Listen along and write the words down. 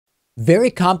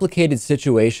Very complicated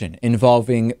situation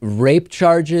involving rape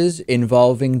charges,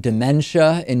 involving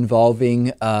dementia,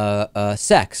 involving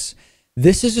sex.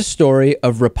 This is a story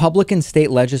of Republican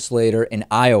state legislator in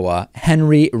Iowa,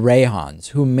 Henry Rayhans,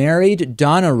 who married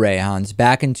Donna Rayhans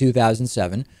back in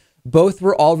 2007. Both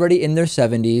were already in their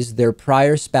 70s. Their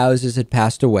prior spouses had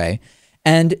passed away.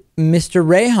 And Mr.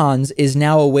 Rayhans is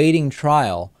now awaiting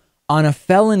trial on a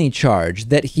felony charge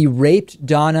that he raped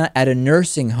Donna at a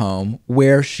nursing home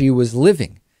where she was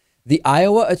living. The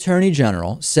Iowa Attorney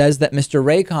General says that Mr.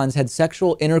 Rayhans had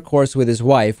sexual intercourse with his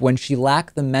wife when she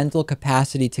lacked the mental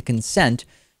capacity to consent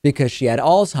because she had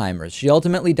Alzheimer's. She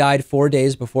ultimately died 4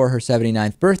 days before her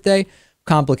 79th birthday,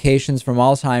 complications from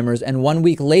Alzheimer's, and 1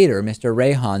 week later, Mr.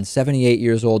 Rayhans, 78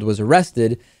 years old, was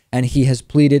arrested, and he has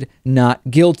pleaded not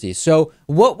guilty. So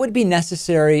what would be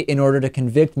necessary in order to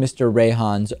convict Mr.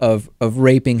 Rayhans of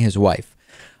raping his wife?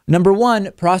 Number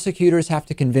one, prosecutors have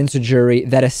to convince a jury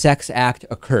that a sex act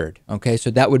occurred. Okay, so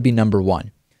that would be number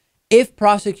one. If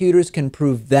prosecutors can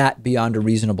prove that beyond a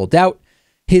reasonable doubt,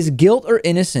 his guilt or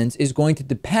innocence is going to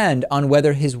depend on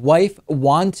whether his wife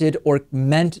wanted or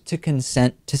meant to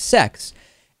consent to sex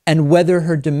and whether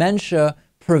her dementia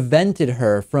prevented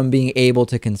her from being able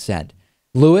to consent.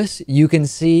 Lewis, you can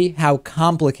see how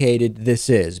complicated this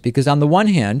is because on the one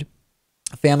hand,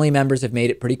 family members have made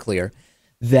it pretty clear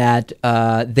that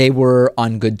they were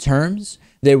on good terms.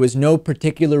 There was no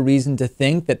particular reason to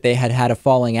think that they had had a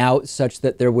falling out such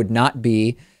that there would not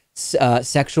be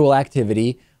sexual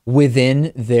activity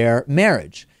within their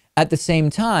marriage. At the same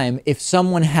time, if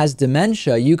someone has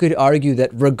dementia, you could argue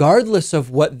that regardless of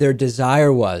what their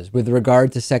desire was with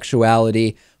regard to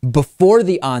sexuality before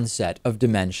the onset of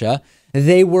dementia,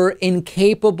 they were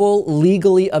incapable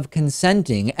legally of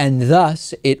consenting, and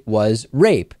thus it was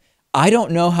rape. I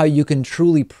don't know how you can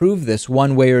truly prove this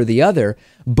one way or the other,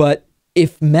 but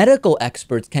if medical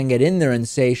experts can get in there and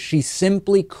say she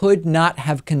simply could not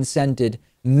have consented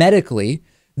medically,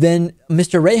 then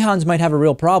Mr. Rayhans might have a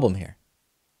real problem here.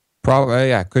 Probably,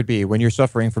 yeah, could be. When you're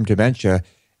suffering from dementia,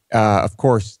 of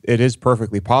course, it is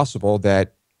perfectly possible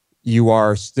that you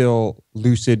are still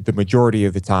lucid the majority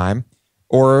of the time.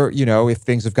 Or, you know, if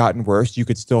things have gotten worse, you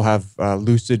could still have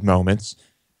lucid moments.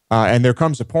 And there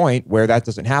comes a point where that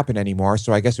doesn't happen anymore.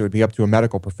 So I guess it would be up to a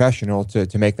medical professional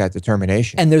to make that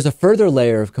determination. And there's a further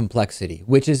layer of complexity,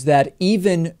 which is that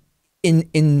even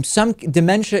in some,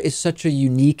 dementia is such a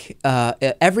unique,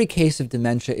 every case of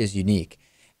dementia is unique.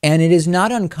 And it is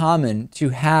not uncommon to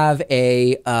have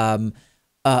a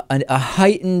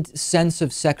heightened sense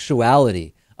of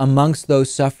sexuality amongst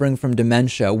those suffering from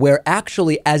dementia, where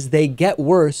actually as they get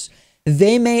worse,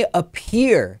 they may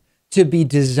appear to be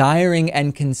desiring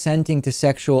and consenting to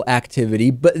sexual activity,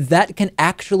 but that can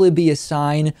actually be a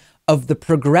sign of the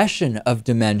progression of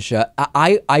dementia.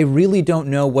 I really don't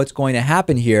know what's going to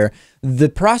happen here. The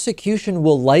prosecution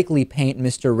will likely paint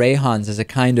Mr. Rayhans as a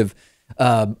kind of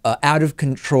out of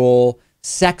control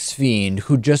sex fiend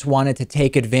who just wanted to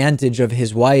take advantage of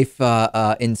his wife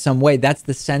in some way. That's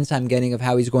the sense I'm getting of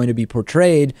how he's going to be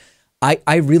portrayed.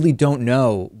 I really don't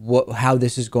know how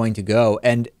this is going to go.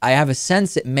 And I have a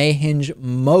sense it may hinge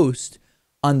most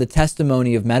on the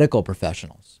testimony of medical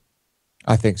professionals.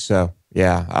 I think so.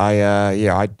 Yeah.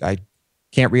 I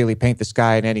can't really paint this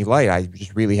guy in any light. I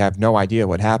just really have no idea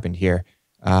what happened here.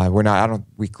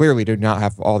 We clearly do not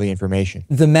have all the information.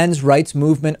 The men's rights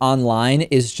movement online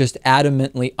is just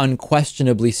adamantly,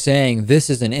 unquestionably saying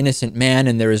this is an innocent man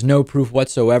and there is no proof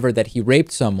whatsoever that he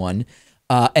raped someone.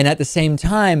 And at the same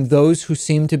time, those who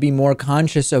seem to be more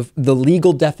conscious of the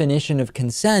legal definition of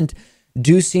consent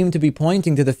do seem to be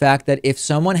pointing to the fact that if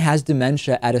someone has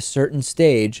dementia at a certain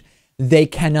stage, they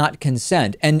cannot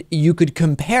consent. And you could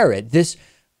compare it. This,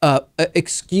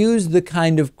 excuse the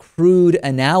kind of crude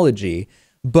analogy,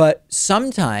 but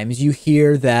sometimes you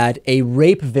hear that a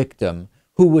rape victim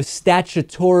who was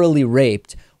statutorily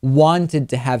raped wanted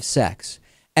to have sex.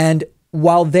 And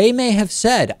while they may have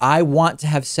said, I want to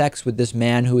have sex with this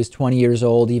man who is 20 years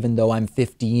old, even though I'm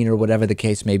 15 or whatever the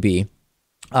case may be,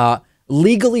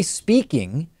 legally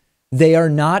speaking, they are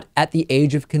not at the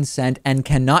age of consent and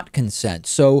cannot consent.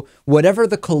 So whatever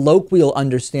the colloquial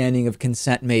understanding of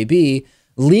consent may be,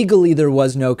 legally there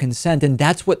was no consent. And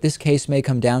that's what this case may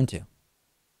come down to.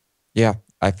 Yeah,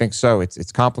 I think so.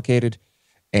 It's complicated,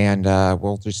 and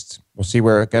we'll see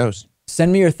where it goes.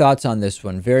 Send me your thoughts on this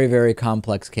one. Very, very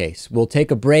complex case. We'll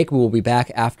take a break. We will be back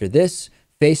after this.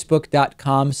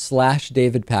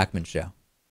 Facebook.com/David Pakman Show.